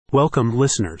Welcome,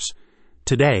 listeners.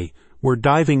 Today, we're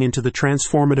diving into the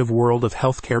transformative world of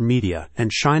healthcare media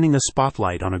and shining a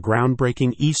spotlight on a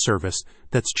groundbreaking e-service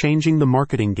that's changing the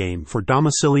marketing game for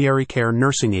domiciliary care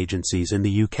nursing agencies in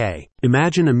the UK.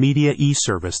 Imagine a media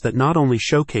e-service that not only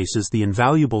showcases the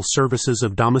invaluable services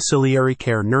of domiciliary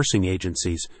care nursing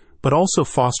agencies, but also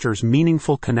fosters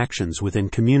meaningful connections within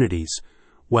communities.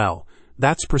 Well,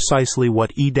 that's precisely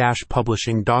what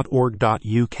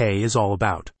e-publishing.org.uk is all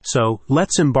about. So,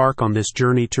 let's embark on this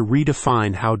journey to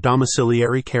redefine how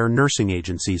domiciliary care nursing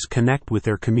agencies connect with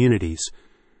their communities.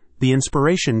 The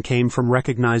inspiration came from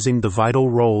recognizing the vital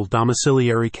role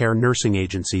domiciliary care nursing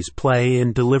agencies play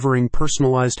in delivering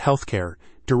personalized healthcare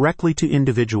directly to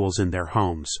individuals in their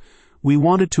homes. We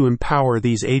wanted to empower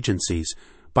these agencies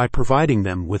by providing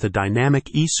them with a dynamic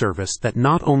e-service that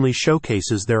not only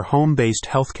showcases their home-based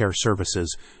healthcare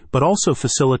services, but also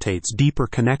facilitates deeper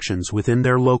connections within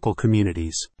their local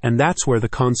communities. And that's where the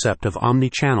concept of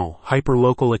omni-channel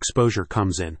hyperlocal exposure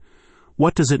comes in.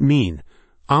 What does it mean?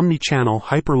 Omni-channel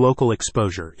hyperlocal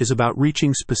exposure is about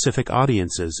reaching specific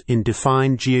audiences in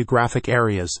defined geographic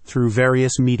areas through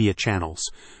various media channels.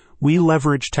 We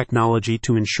leverage technology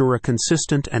to ensure a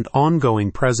consistent and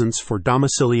ongoing presence for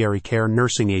domiciliary care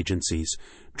nursing agencies,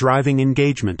 driving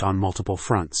engagement on multiple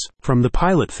fronts. From the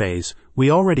pilot phase, we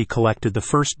already collected the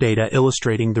first data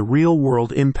illustrating the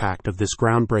real-world impact of this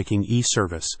groundbreaking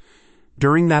e-service.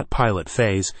 During that pilot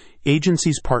phase,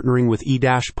 agencies partnering with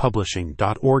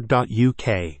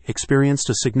e-publishing.org.uk experienced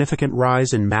a significant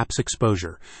rise in MAPS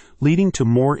exposure, leading to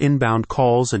more inbound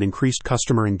calls and increased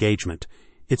customer engagement.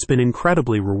 It's been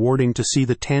incredibly rewarding to see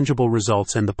the tangible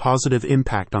results and the positive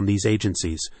impact on these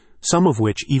agencies, some of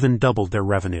which even doubled their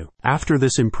revenue. After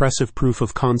this impressive proof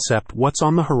of concept, what's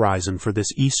on the horizon for this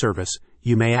e-service,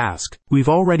 you may ask? We've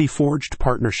already forged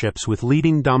partnerships with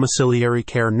leading domiciliary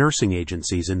care nursing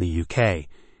agencies in the UK,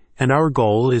 and our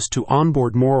goal is to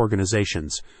onboard more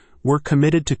organizations. We're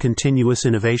committed to continuous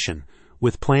innovation,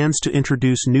 with plans to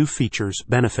introduce new features,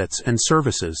 benefits, and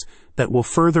services that will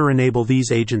further enable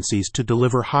these agencies to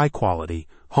deliver high-quality,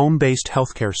 home-based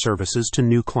healthcare services to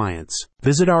new clients.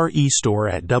 Visit our e-store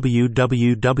at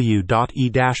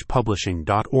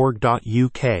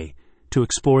www.e-publishing.org.uk to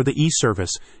explore the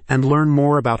e-service and learn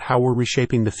more about how we're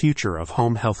reshaping the future of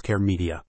home healthcare media.